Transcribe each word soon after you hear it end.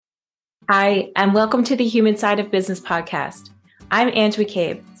Hi, and welcome to the Human Side of Business podcast. I'm Ange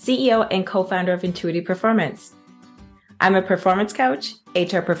McCabe, CEO and co-founder of Intuitive Performance. I'm a performance coach,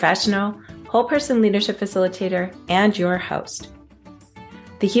 HR professional, whole person leadership facilitator, and your host.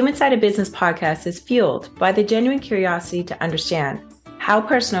 The Human Side of Business podcast is fueled by the genuine curiosity to understand how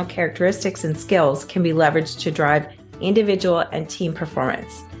personal characteristics and skills can be leveraged to drive individual and team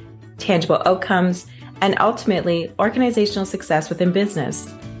performance, tangible outcomes, and ultimately organizational success within business.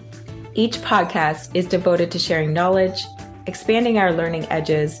 Each podcast is devoted to sharing knowledge, expanding our learning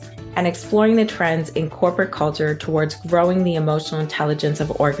edges, and exploring the trends in corporate culture towards growing the emotional intelligence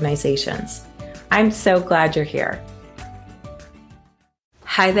of organizations. I'm so glad you're here.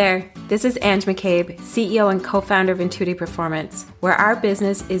 Hi there, this is Ange McCabe, CEO and co-founder of Intuitive Performance, where our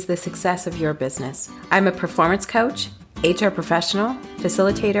business is the success of your business. I'm a performance coach, HR professional,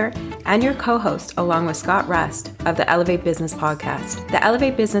 facilitator, and your co-host along with Scott Rust of the Elevate Business Podcast. The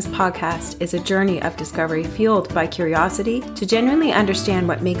Elevate Business Podcast is a journey of discovery fueled by curiosity to genuinely understand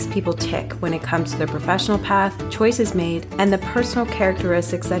what makes people tick when it comes to their professional path, choices made, and the personal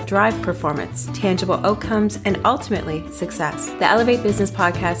characteristics that drive performance, tangible outcomes, and ultimately success. The Elevate Business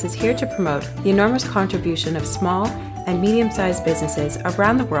Podcast is here to promote the enormous contribution of small and medium-sized businesses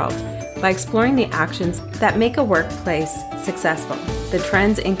around the world by exploring the actions that make a workplace successful, the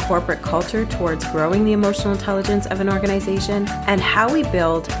trends in corporate culture towards growing the emotional intelligence of an organization, and how we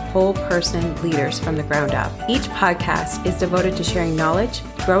build whole person leaders from the ground up. Each podcast is devoted to sharing knowledge,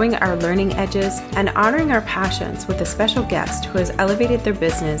 growing our learning edges, and honoring our passions with a special guest who has elevated their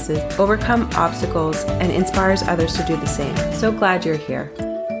businesses, overcome obstacles, and inspires others to do the same. So glad you're here.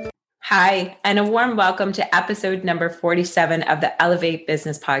 Hi, and a warm welcome to episode number 47 of the Elevate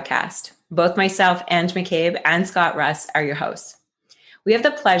Business Podcast. Both myself, Ange McCabe, and Scott Rust are your hosts. We have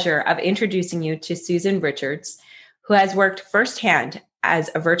the pleasure of introducing you to Susan Richards, who has worked firsthand as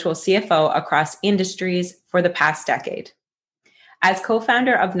a virtual CFO across industries for the past decade. As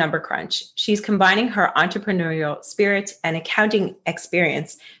co-founder of Number Crunch, she's combining her entrepreneurial spirit and accounting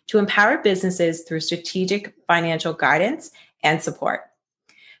experience to empower businesses through strategic financial guidance and support.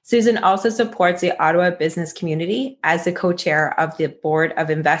 Susan also supports the Ottawa business community as the co-chair of the board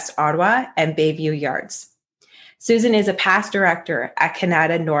of Invest Ottawa and Bayview Yards. Susan is a past director at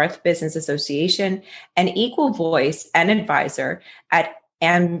Canada North Business Association, an equal voice and advisor at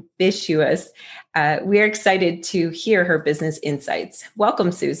Ambitious. We are excited to hear her business insights.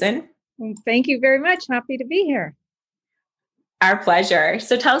 Welcome, Susan. Thank you very much. Happy to be here. Our pleasure.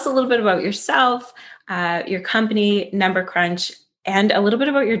 So tell us a little bit about yourself, your company, Number Crunch, and a little bit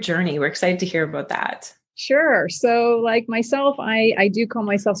about your journey. We're excited to hear about that. Sure. So like myself, I do call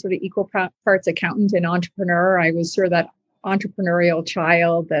myself sort of equal parts accountant and entrepreneur. I was sort of that entrepreneurial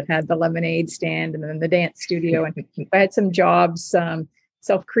child that had the lemonade stand and then the dance studio. And I had some jobs,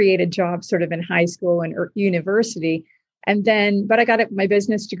 self-created jobs sort of in high school and university. And then, but I got my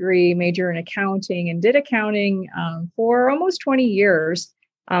business degree, major in accounting, and did accounting for almost 20 years.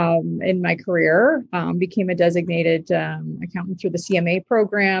 In my career, became a designated accountant through the CMA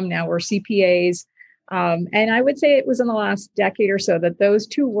program. Now we're CPAs. And I would say it was in the last decade or so that those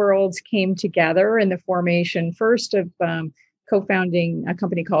two worlds came together in the formation first of co-founding a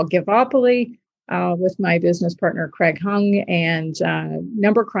company called Givopoly with my business partner, Craig Hung. And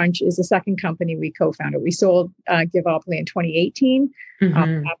Number Crunch is the second company we co-founded. We sold Givopoly in 2018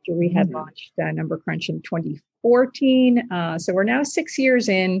 after we had launched Number Crunch in 2014. So we're now 6 years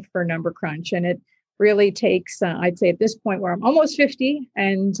in for Number Crunch, and it really takes, I'd say at this point where I'm almost 50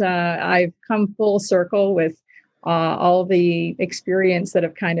 and I've come full circle with all the experience that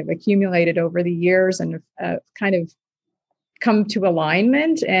have kind of accumulated over the years and kind of come to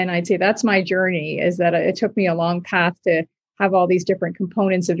alignment. And I'd say that's my journey, is that it took me a long path to have all these different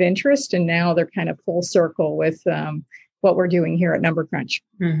components of interest. And now they're kind of full circle with what we're doing here at Number Crunch.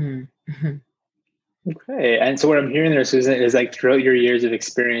 Okay. And so what I'm hearing there, Susan, is like throughout your years of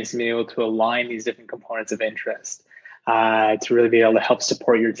experience, being able to align these different components of interest to really be able to help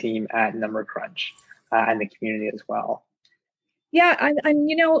support your team at Number Crunch and the community as well. Yeah. And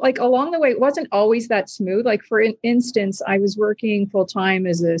like along the way, it wasn't always that smooth. Like for instance, I was working full time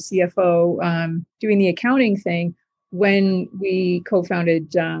as a CFO doing the accounting thing when we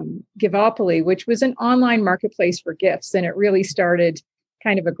co-founded Givopoly, which was an online marketplace for gifts. And it really started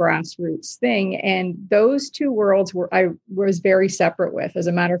kind of a grassroots thing. And those two worlds I was very separate with. As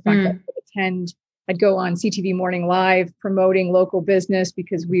a matter of fact, I'd go on CTV Morning Live promoting local business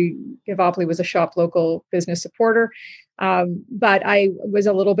because Givopoly was a shop local business supporter. But I was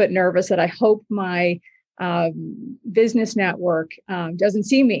a little bit nervous that I hope my business network doesn't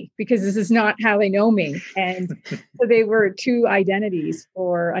see me because this is not how they know me. And so they were two identities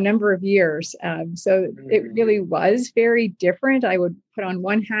for a number of years. So it really was very different. I would put on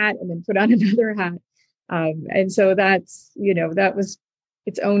one hat and then put on another hat. And so that's, that was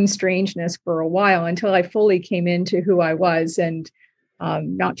its own strangeness for a while until I fully came into who I was and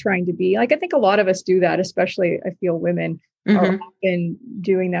not trying to be like, I think a lot of us do that, especially I feel women are often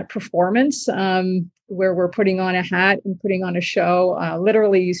doing that performance where we're putting on a hat and putting on a show.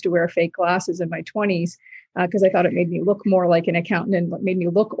 Literally used to wear fake glasses in my 20s because I thought it made me look more like an accountant and made me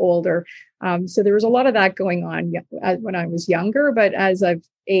look older. So there was a lot of that going on when I was younger, but as I've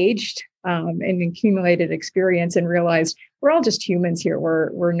aged and accumulated experience and realized we're all just humans here.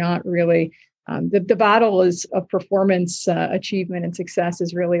 We're not really, the battle is of performance, achievement and success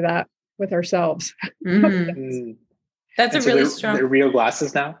is really that with ourselves. That's a really strong. They're real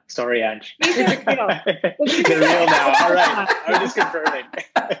glasses now. Sorry, Ange. They're real. They're real now. All right. I'm just confirming.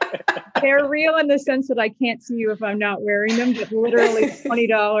 They're real in the sense that I can't see you if I'm not wearing them, but literally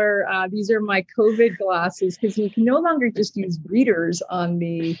 $20. These are my COVID glasses because you can no longer just use readers on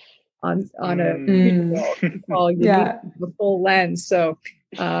a call. You need the full lens. So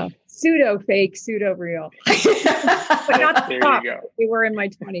pseudo fake, pseudo real. But not the props. They were in my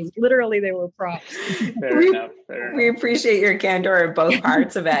 20s. Literally, they were props. Fair enough. We appreciate your candor in both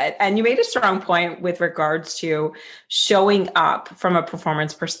parts of it. And you made a strong point with regards to showing up from a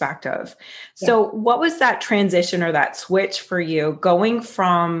performance perspective. So what was that transition or that switch for you going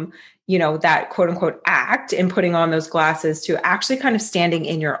from, that quote unquote act and putting on those glasses to actually kind of standing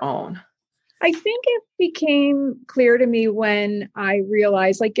in your own? I think it became clear to me when I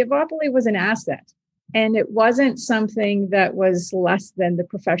realized like Givopoly was an asset and it wasn't something that was less than the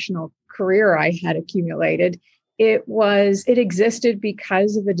professional career I had accumulated. It existed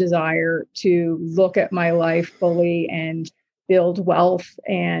because of a desire to look at my life fully and build wealth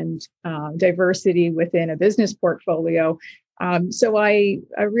and diversity within a business portfolio. So I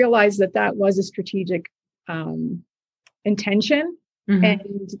realized that was a strategic intention.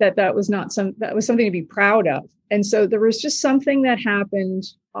 And that was something to be proud of. And so there was just something that happened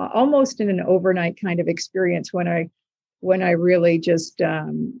almost in an overnight kind of experience when I really just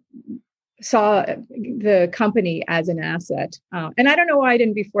saw the company as an asset. And I don't know why I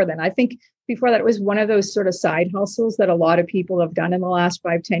didn't before then. I think before that it was one of those sort of side hustles that a lot of people have done in the last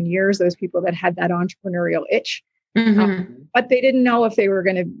 5-10 years, those people that had that entrepreneurial itch. But they didn't know if they were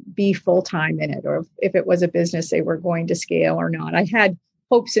going to be full-time in it or if it was a business they were going to scale or not. I had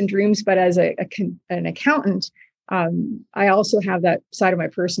hopes and dreams, but as an accountant, I also have that side of my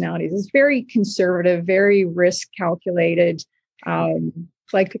personality. It's very conservative, very risk calculated,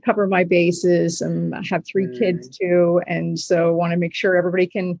 like to cover my bases. I have 3 kids too. And so want to make sure everybody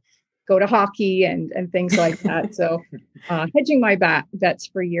can go to hockey and things like that. So hedging my bets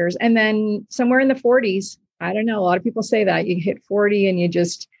for years. And then somewhere in the 40s, I don't know. A lot of people say that you hit 40 and you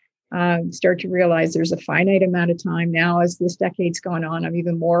just start to realize there's a finite amount of time. Now, as this decade's gone on, I'm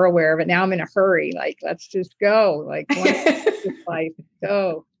even more aware of it. Now I'm in a hurry. Like, let's just go. Like, life,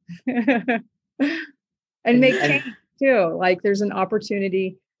 go and make change too. Like, there's an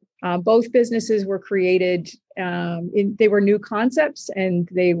opportunity. Both businesses were created. They were new concepts, and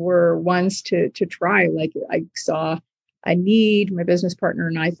they were ones to try. Like, I saw a need, my business partner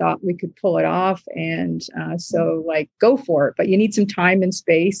and I thought we could pull it off. And so like, go for it, but you need some time and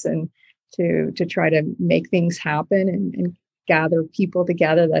space and to try to make things happen and gather people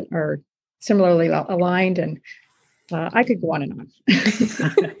together that are similarly aligned. And I could go on and on.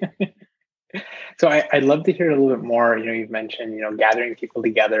 So I'd love to hear a little bit more. You've mentioned, gathering people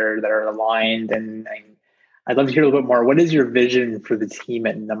together that are aligned, and I'd love to hear a little bit more. What is your vision for the team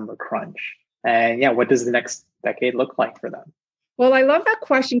at Number Crunch? And what does the next decade look like for them? Well, I love that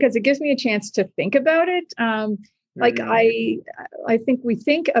question because it gives me a chance to think about it. I think we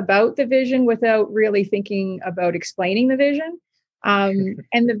think about the vision without really thinking about explaining the vision. And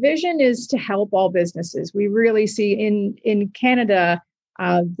the vision is to help all businesses. We really see in Canada,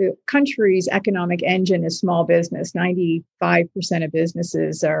 the country's economic engine is small business. 95% of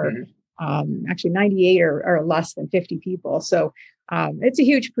businesses are actually 98 are less than 50 people. So it's a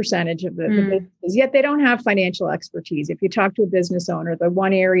huge percentage of the businesses, yet they don't have financial expertise. If you talk to a business owner, the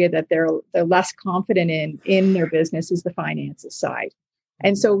one area that they're less confident in their business is the finances side.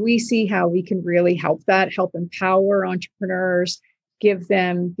 And so we see how we can really help empower entrepreneurs, give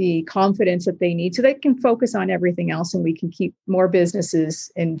them the confidence that they need so they can focus on everything else, and we can keep more businesses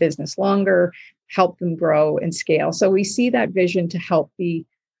in business longer, help them grow and scale. So we see that vision to help the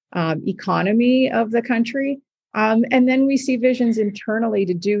economy of the country. And then we see visions internally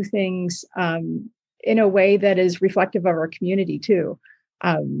to do things in a way that is reflective of our community too.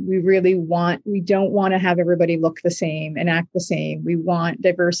 We don't want to have everybody look the same and act the same. We want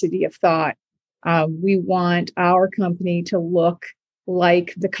diversity of thought. We want our company to look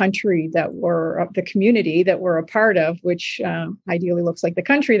like the country the community that we're a part of, which ideally looks like the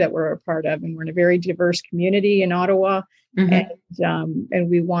country that we're a part of. And we're in a very diverse community in Ottawa. And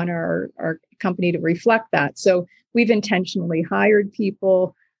we want our company to reflect that. So we've intentionally hired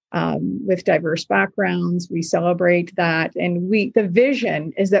people with diverse backgrounds. We celebrate that. And the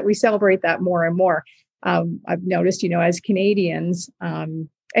vision is that we celebrate that more and more. I've noticed, as Canadians, and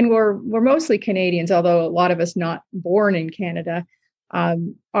we're mostly Canadians, although a lot of us not born in Canada,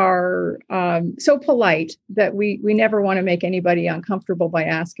 are so polite that we never want to make anybody uncomfortable by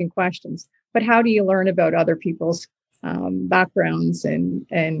asking questions. But how do you learn about other people's backgrounds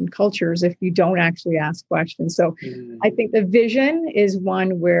and cultures if you don't actually ask questions? So I think the vision is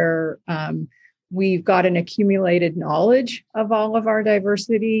one where we've got an accumulated knowledge of all of our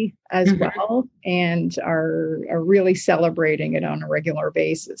diversity as well, and are really celebrating it on a regular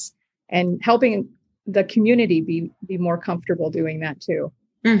basis and helping the community be more comfortable doing that too.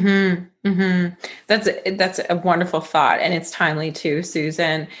 That's a wonderful thought, and it's timely too,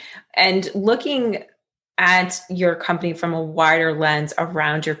 Susan. And looking at your company from a wider lens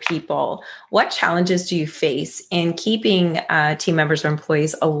around your people, what challenges do you face in keeping team members or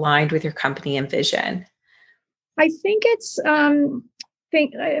employees aligned with your company and vision? I think I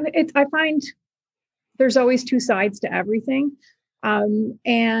find there's always two sides to everything.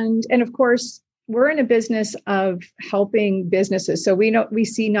 And of course, we're in a business of helping businesses. So we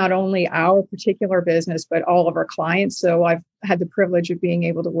see not only our particular business, but all of our clients. So I've had the privilege of being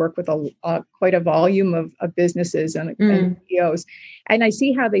able to work with quite a volume of businesses and CEOs. And I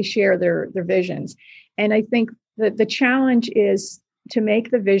see how they share their visions. And I think that the challenge is to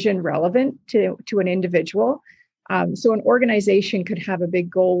make the vision relevant to an individual. So an organization could have a big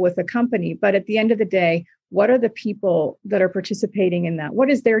goal with a company, but at the end of the day, what are the people that are participating in that? What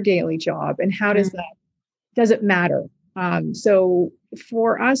is their daily job? And how does it matter? So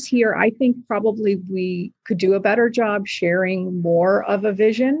for us here, I think probably we could do a better job sharing more of a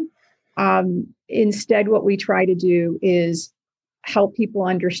vision. Instead, what we try to do is help people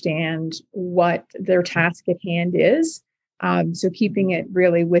understand what their task at hand is. So keeping it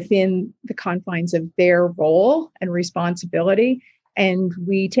really within the confines of their role and responsibility. And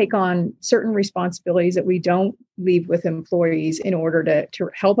we take on certain responsibilities that we don't leave with employees in order to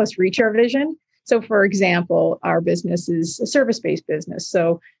help us reach our vision. So, for example, our business is a service-based business.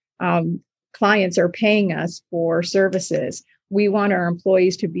 So clients are paying us for services. We want our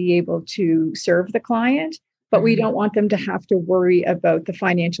employees to be able to serve the client, but we don't want them to have to worry about the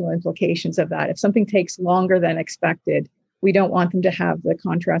financial implications of that. If something takes longer than expected, we don't want them to have the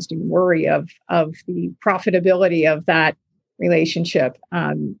contrasting worry of the profitability of that relationship.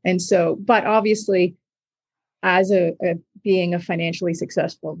 And so, but obviously, as being a financially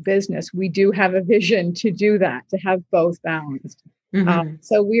successful business, we do have a vision to do that, to have both balanced.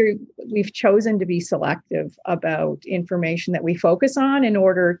 So we've chosen to be selective about information that we focus on in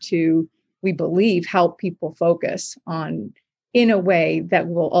order to, we believe, help people focus on in a way that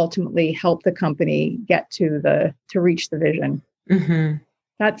will ultimately help the company get to reach the vision.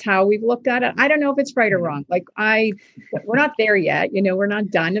 That's how we've looked at it. I don't know if it's right or wrong. We're not there yet. We're not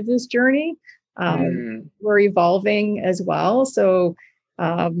done of this journey. We're evolving as well. So,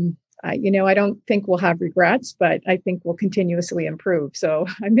 I don't think we'll have regrets, but I think we'll continuously improve. So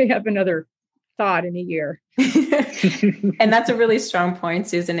I may have another thought in a year. And that's a really strong point,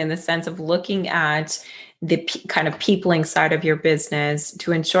 Susan, in the sense of looking at the kind of peopling side of your business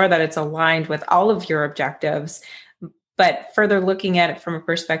to ensure that it's aligned with all of your objectives. But further looking at it from a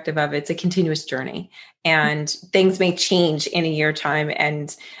perspective of it's a continuous journey and things may change in a year time.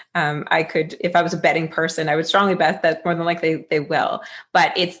 And if I was a betting person, I would strongly bet that more than likely they will.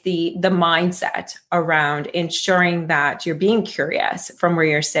 But it's the mindset around ensuring that you're being curious from where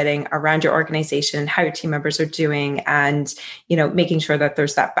you're sitting around your organization, how your team members are doing, and, making sure that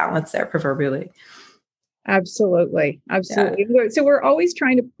there's that balance there proverbially. Absolutely. Yeah. So we're always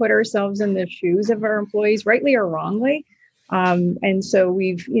trying to put ourselves in the shoes of our employees, rightly or wrongly. And so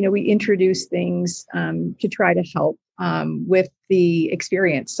we introduce things to try to help with the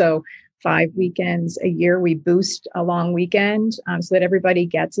experience. So 5 weekends a year, we boost a long weekend so that everybody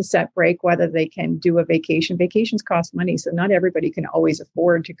gets a set break, whether they can do a vacation. Vacations cost money, so not everybody can always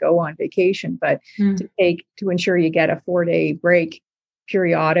afford to go on vacation, but to ensure you get a 4-day break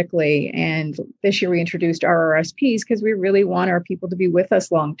periodically. And this year we introduced RRSPs because we really want our people to be with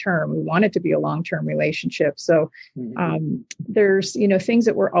us long term. We want it to be a long-term relationship. So there's, things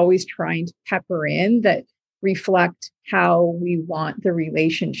that we're always trying to pepper in that reflect how we want the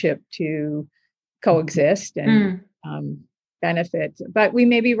relationship to coexist and benefit. But we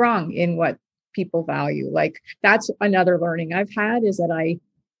may be wrong in what people value. Like that's another learning I've had is that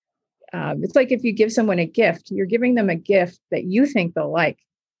it's like if you give someone a gift, you're giving them a gift that you think they'll like.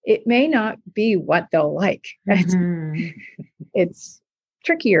 It may not be what they'll like. It's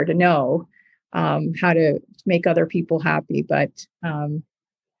trickier to know how to make other people happy. But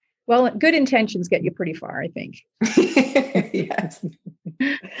good intentions get you pretty far, I think. Yes.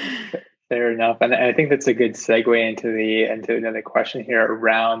 Fair enough. And I think that's a good segue into another question here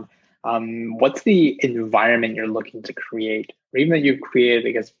around what's the environment you're looking to create, or even that you've created,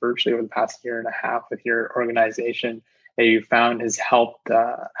 I guess, virtually over the past year and a half with your organization that you found has helped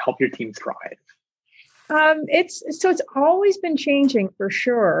your team thrive? It's always been changing for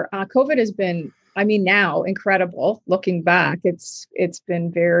sure. COVID has been, now incredible. Looking back, it's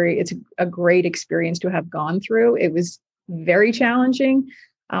a great experience to have gone through. It was very challenging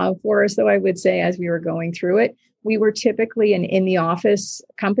for us, though, I would say, as we were going through it. We were typically an in-the-office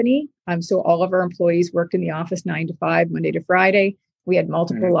company. So all of our employees worked in the office 9 to 5, Monday to Friday. We had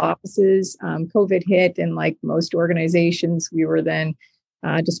multiple offices. COVID hit, and like most organizations, we were then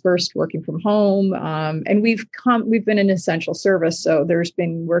dispersed working from home. And we've been an essential service. So there's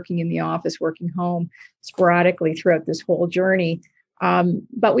been working in the office, working home sporadically throughout this whole journey.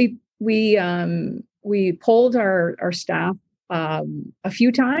 But we polled our staff a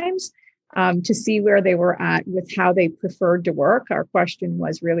few times to see where they were at with how they preferred to work. Our question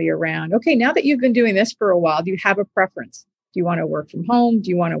was really around, okay, now that you've been doing this for a while, do you have a preference? Do you want to work from home? Do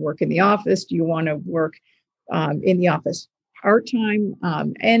you want to work in the office? Do you want to work in the office part-time?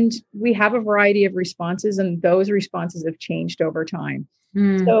 And we have a variety of responses, and those responses have changed over time.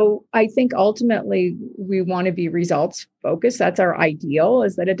 So I think ultimately we want to be results focused. That's our ideal,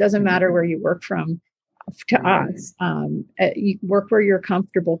 is that it doesn't matter where you work from. To us, you work where you're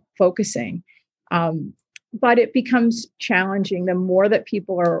comfortable focusing. But it becomes challenging. The more that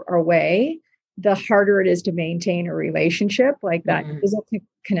people are away, the harder it is to maintain a relationship. Like that physical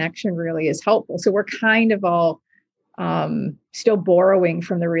connection really is helpful. So we're kind of all still borrowing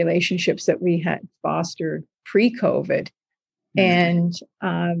from the relationships that we had fostered pre-COVID. And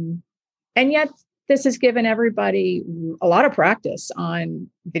yet this has given everybody a lot of practice on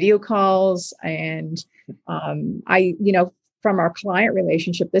video calls. And from our client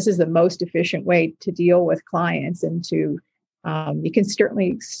relationship, this is the most efficient way to deal with clients, and to you can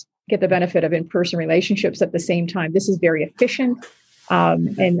certainly get the benefit of in-person relationships at the same time. This is very efficient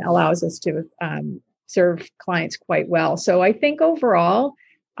and allows us to serve clients quite well. So I think overall,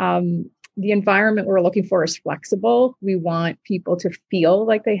 the environment we're looking for is flexible. We want people to feel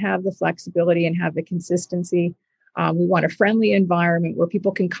like they have the flexibility and have the consistency. We want a friendly environment where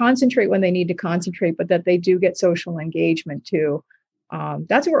people can concentrate when they need to concentrate, but that they do get social engagement too.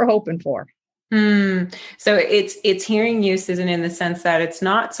 That's what we're hoping for. So it's hearing you, Susan, in the sense that it's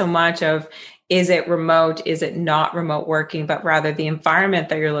not so much of, is it remote, is it not remote working, but rather the environment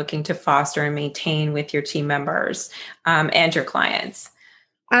that you're looking to foster and maintain with your team members and your clients.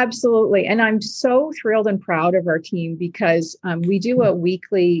 Absolutely. And I'm so thrilled and proud of our team because we do a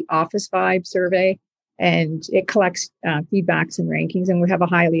weekly office vibe survey, and it collects feedbacks and rankings. And we have a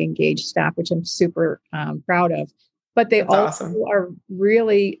highly engaged staff, which I'm super proud of. But they also are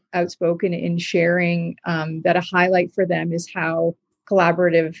really outspoken in sharing that a highlight for them is how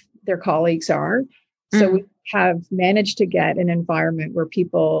collaborative their colleagues are. So we have managed to get an environment where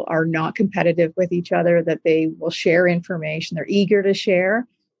people are not competitive with each other, that they will share information. They're eager to share.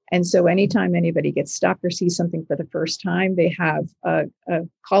 And so anytime anybody gets stuck or sees something for the first time, they have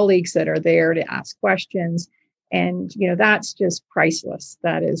colleagues that are there to ask questions. And, that's just priceless.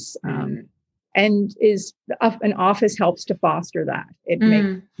 That is, and an office helps to foster that. It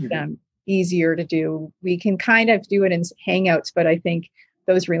makes them easier to do. We can kind of do it in Hangouts, but I think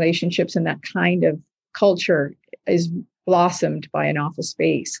those relationships and that kind of culture is blossomed by an office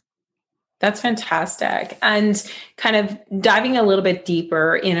space. That's fantastic. And kind of diving a little bit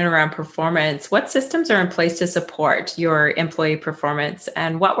deeper in and around performance, what systems are in place to support your employee performance,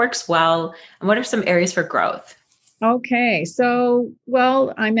 and what works well, and what are some areas for growth? Okay. So,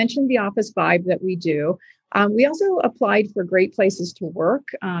 I mentioned the office vibe that we do. We also applied for Great Places to Work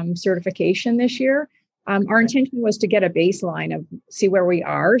certification this year. Our intention was to get a baseline of see where we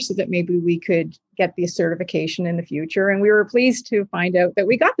are so that maybe we could get the certification in the future. And we were pleased to find out that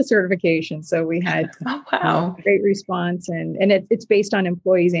we got the certification. So we had great response, and it's based on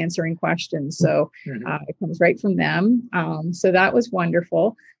employees answering questions. So it comes right from them. So that was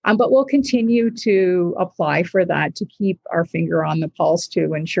wonderful. But we'll continue to apply for that to keep our finger on the pulse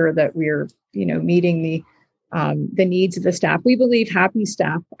to ensure that we're, meeting the needs of the staff. We believe happy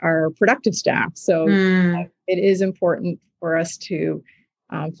staff are productive staff. So it is important for us to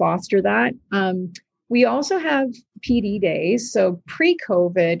foster that. We also have PD days. So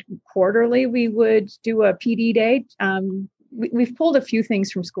pre-COVID, quarterly, we would do a PD day. We've pulled a few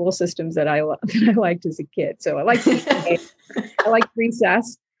things from school systems that I liked as a kid. So I like I like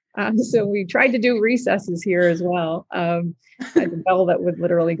recess. So we tried to do recesses here as well. The bell that would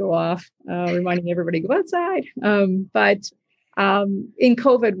literally go off, reminding everybody go outside. But in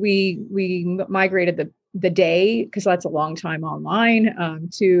COVID, we migrated the day, because that's a long time online,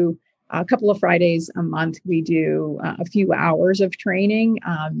 to a couple of Fridays a month. We do a few hours of training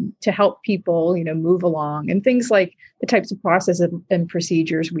to help people, move along, and things like the types of processes and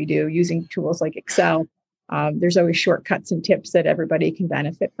procedures we do using tools like Excel. There's always shortcuts and tips that everybody can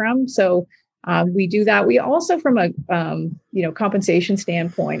benefit from. So we do that. We also, from a compensation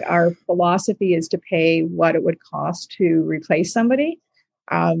standpoint, our philosophy is to pay what it would cost to replace somebody.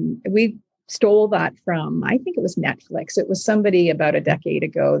 We stole that from, I think it was Netflix. It was somebody about a decade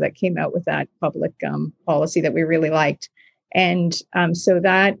ago that came out with that public policy that we really liked. And so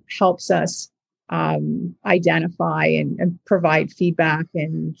that helps us identify and provide feedback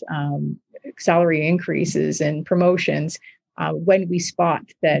and salary increases and promotions when we spot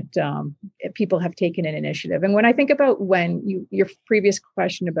that people have taken an initiative. And when I think about your previous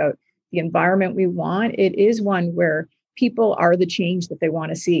question about the environment we want, it is one where people are the change that they want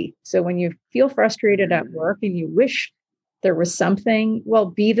to see. So when you feel frustrated at work and you wish there was something, well,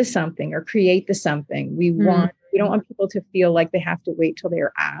 be the something or create the something. We don't want people to feel like they have to wait till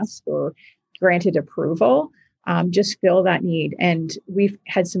they're asked or granted approval. Just fill that need. And we've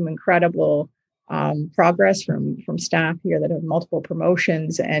had some incredible progress from staff here that have multiple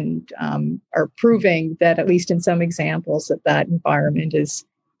promotions and are proving that, at least in some examples, that environment is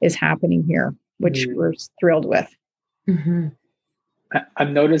happening here, which we're thrilled with. Mm-hmm.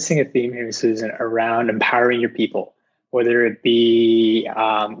 I'm noticing a theme here, Susan, around empowering your people, whether it be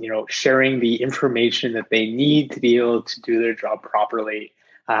sharing the information that they need to be able to do their job properly,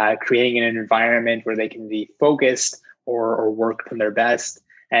 creating an environment where they can be focused or work from their best,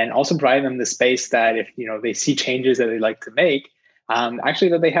 and also providing them the space that if they see changes that they'd like to make, actually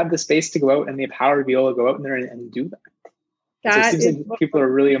that they have the space to go out and the power to be able to go out there and do that. So it seems like people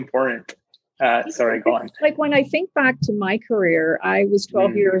are really important. Sorry, go on. Like when I think back to my career, I was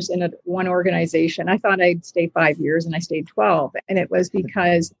 12 years in one organization. I thought I'd stay 5 years and I stayed 12. And it was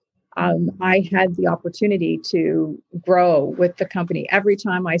because I had the opportunity to grow with the company every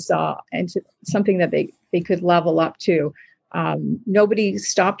time I saw into something that they could level up to. Nobody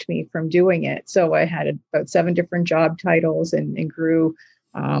stopped me from doing it. So I had about 7 different job titles and grew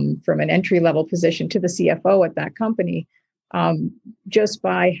from an entry-level position to the CFO at that company. Just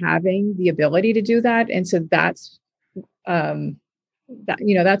by having the ability to do that. And so that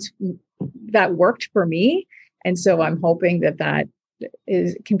worked for me. And so I'm hoping that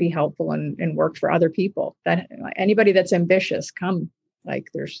can be helpful and work for other people, that anybody that's ambitious, the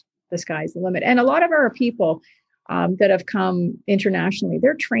sky's the limit. And a lot of our people that have come internationally,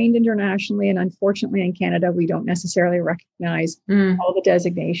 they're trained internationally. And unfortunately in Canada, we don't necessarily recognize all the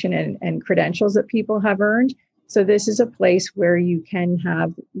designation and credentials that people have earned. So this is a place where you can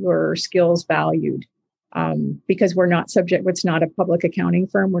have your skills valued because we're not subject. It's not a public accounting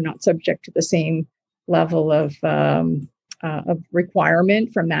firm. We're not subject to the same level of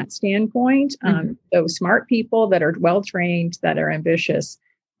requirement from that standpoint. So smart people that are well trained, that are ambitious,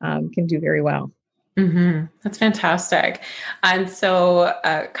 can do very well. Mm-hmm. That's fantastic. And so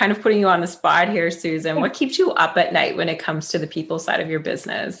kind of putting you on the spot here, Susan, what keeps you up at night when it comes to the people side of your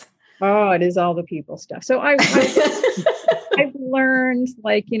business? Oh, it is all the people stuff. So I've learned,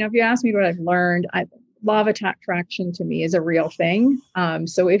 if you ask me what I've learned, law of attraction to me is a real thing.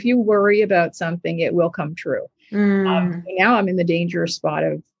 So if you worry about something, it will come true. Now I'm in the dangerous spot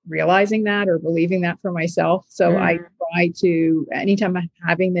of realizing that or believing that for myself. So I try to, anytime I'm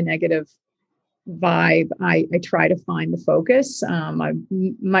having the negative vibe, I try to find the focus. I'm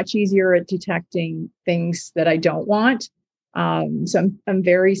much easier at detecting things that I don't want. So I'm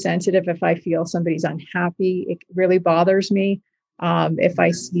very sensitive. If I feel somebody's unhappy, it really bothers me. If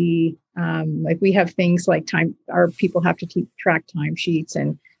I see, we have things like our people have to track timesheets,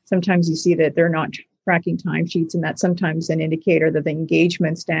 and sometimes you see that they're not tracking timesheets, and that's sometimes an indicator that the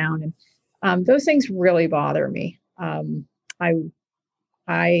engagement's down. And those things really bother me. I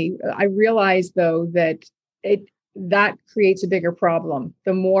realize though that that creates a bigger problem.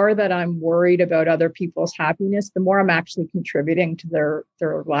 The more that I'm worried about other people's happiness, the more I'm actually contributing to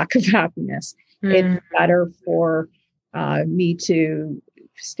their lack of happiness. Mm-hmm. It's better for me to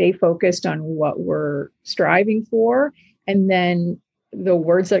stay focused on what we're striving for. And then the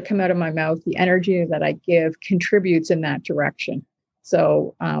words that come out of my mouth, the energy that I give contributes in that direction.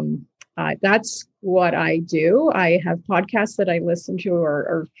 So that's what I do. I have podcasts that I listen to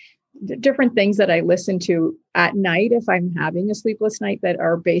or different things that I listen to at night if I'm having a sleepless night that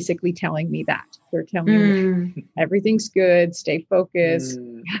are basically telling me that. They're telling me everything's good, stay focused.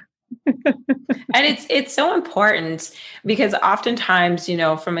 And it's so important because oftentimes,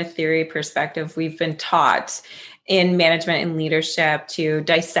 from a theory perspective, we've been taught in management and leadership to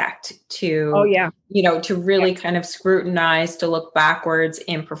dissect, to really kind of scrutinize, to look backwards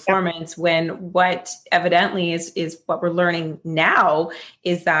in performance, when what evidently is what we're learning now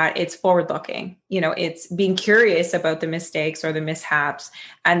is that it's forward looking. It's being curious about the mistakes or the mishaps,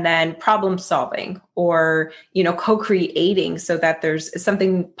 and then problem solving or, co-creating so that there's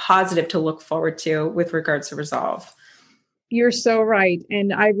something positive to look forward to with regards to resolve. You're so right.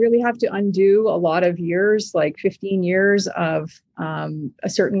 And I really have to undo a lot of years, like 15 years of a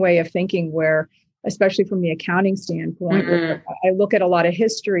certain way of thinking where, especially from the accounting standpoint, I look at a lot of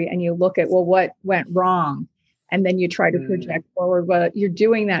history and you look at, well, what went wrong? And then you try to project forward. Well, you're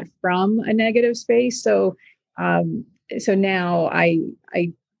doing that from a negative space. So now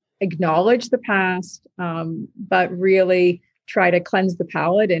I acknowledge the past, but really try to cleanse the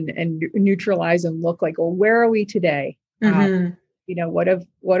palate and neutralize and look like, well, where are we today? What have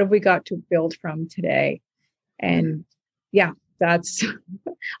we got to build from today? And that's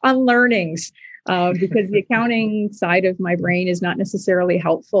unlearnings because the accounting side of my brain is not necessarily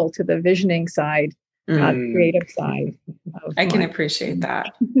helpful to the visioning side, creative side. I can appreciate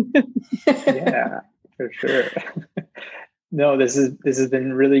that. Yeah, for sure. No, this has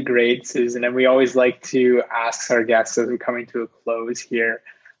been really great, Susan. And we always like to ask our guests as we're coming to a close here.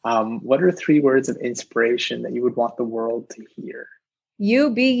 What are 3 words of inspiration that you would want the world to hear?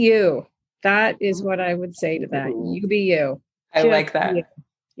 You be you. That is what I would say to that. You be you. I like that.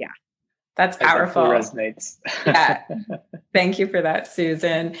 Yeah. That's powerful. That resonates. Yeah. Thank you for that,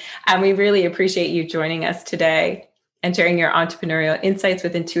 Susan. And we really appreciate you joining us today and sharing your entrepreneurial insights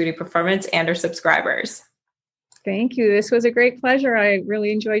with Intuitive Performance and our subscribers. Thank you. This was a great pleasure. I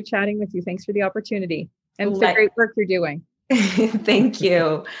really enjoyed chatting with you. Thanks for the opportunity and the great work you're doing. Thank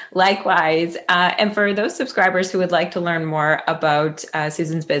you. Likewise. And for those subscribers who would like to learn more about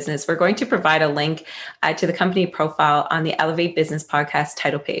Susan's business, we're going to provide a link to the company profile on the Elevate Business Podcast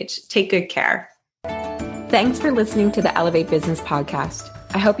title page. Take good care. Thanks for listening to the Elevate Business Podcast.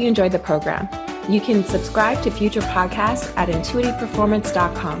 I hope you enjoyed the program. You can subscribe to future podcasts at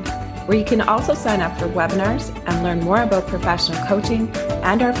intuitiveperformance.com, where you can also sign up for webinars and learn more about professional coaching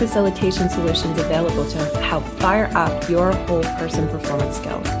and our facilitation solutions available to help fire up your whole person performance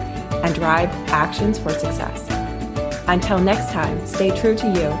skills and drive actions for success. Until next time, stay true to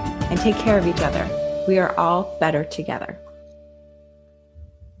you and take care of each other. We are all better together.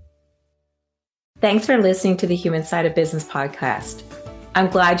 Thanks for listening to the Human Side of Business podcast. I'm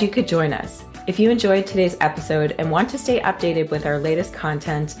glad you could join us. If you enjoyed today's episode and want to stay updated with our latest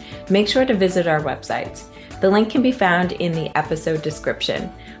content, make sure to visit our website. The link can be found in the episode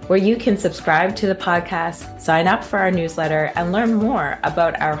description, where you can subscribe to the podcast, sign up for our newsletter, and learn more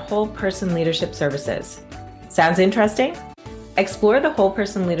about our whole person leadership services. Sounds interesting? Explore the Whole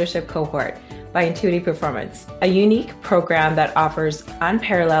Person Leadership Cohort by Intuitive Performance, a unique program that offers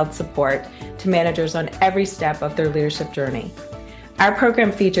unparalleled support to managers on every step of their leadership journey. Our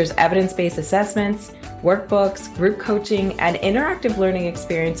program features evidence-based assessments, workbooks, group coaching, and interactive learning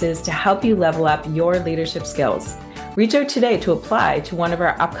experiences to help you level up your leadership skills. Reach out today to apply to one of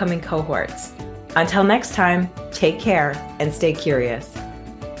our upcoming cohorts. Until next time, take care and stay curious.